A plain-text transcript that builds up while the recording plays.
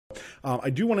I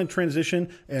do want to transition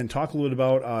and talk a little bit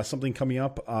about something coming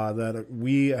up that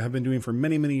we have been doing for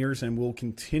many, many years and will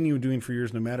continue doing for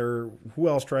years, no matter who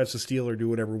else tries to steal or do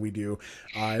whatever we do.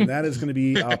 And that is going to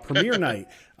be Premiere Night,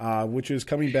 which is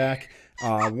coming back.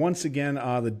 Once again,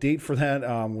 the date for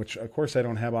that, which of course I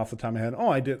don't have off the top of my head. Oh,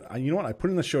 I did. You know what? I put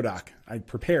in the show doc. I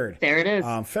prepared. There it is.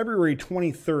 February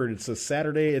 23rd. It's a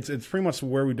Saturday. It's pretty much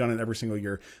where we've done it every single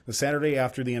year. The Saturday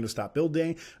after the end of Stop Build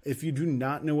Day. If you do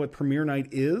not know what Premiere Night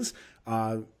is,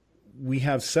 we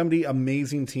have 70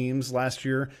 amazing teams last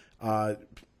year.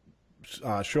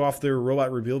 Show off their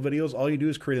robot reveal videos. All you do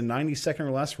is create a 90-second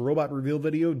or less robot reveal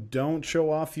video. Don't show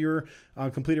off your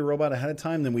completed robot ahead of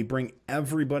time. Then we bring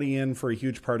everybody in for a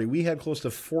huge party. We had close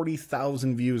to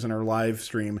 40,000 views in our live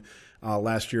stream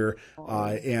last year.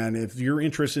 And if you're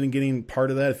interested in getting part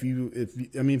of that, if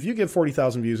you get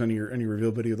 40,000 views on your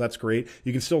reveal video, that's great.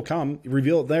 You can still come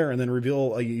reveal it there and then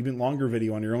reveal an even longer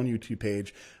video on your own YouTube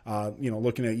page.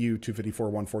 Looking at you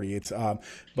 254, 148s,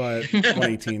 but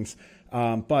 118s.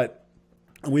 But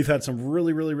we've had some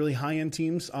really, really, really high-end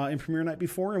teams in Premiere Night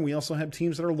before, and we also have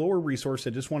teams that are lower resource that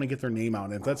just want to get their name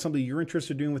out. And if that's something you're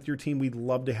interested in doing with your team, we'd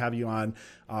love to have you on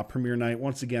Premiere Night.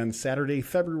 Once again, Saturday,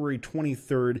 February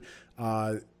 23rd.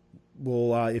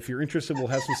 If you're interested, we'll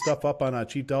have some stuff up on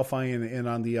Chief Delphi and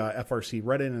on the FRC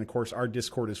Reddit, and of course our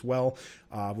Discord as well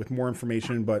with more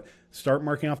information. But start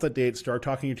marking off that date, start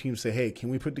talking to your team, say, hey, can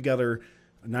we put together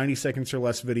a 90 seconds or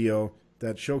less video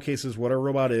that showcases what our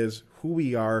robot is, who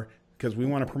we are, because we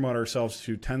want to promote ourselves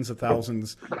to tens of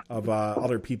thousands of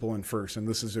other people in first, and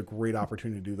this is a great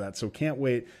opportunity to do that. So can't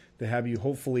wait to have you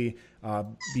hopefully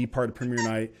be part of Premiere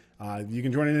Night. You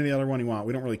can join in any other one you want.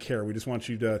 We don't really care. We just want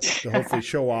you to hopefully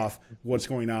show off what's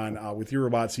going on with your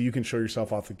robot so you can show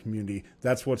yourself off the community.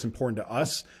 That's what's important to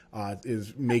us,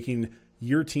 is making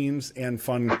your teams and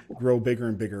fun grow bigger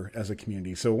and bigger as a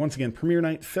community. So once again, Premiere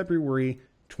Night, February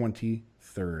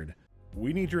 23rd.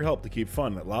 We need your help to keep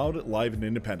fun loud, live, and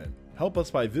independent. Help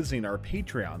us by visiting our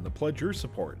Patreon to pledge your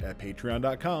support at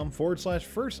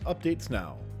patreon.com/first updates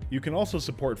now. You can also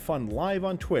support Fun live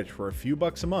on Twitch for a few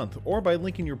bucks a month or by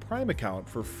linking your Prime account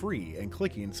for free and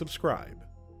clicking subscribe.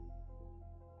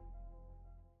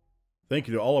 Thank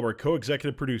you to all of our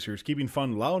co-executive producers keeping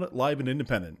Fun loud, live, and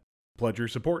independent. Pledge your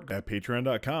support at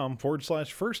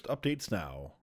patreon.com/first updates now.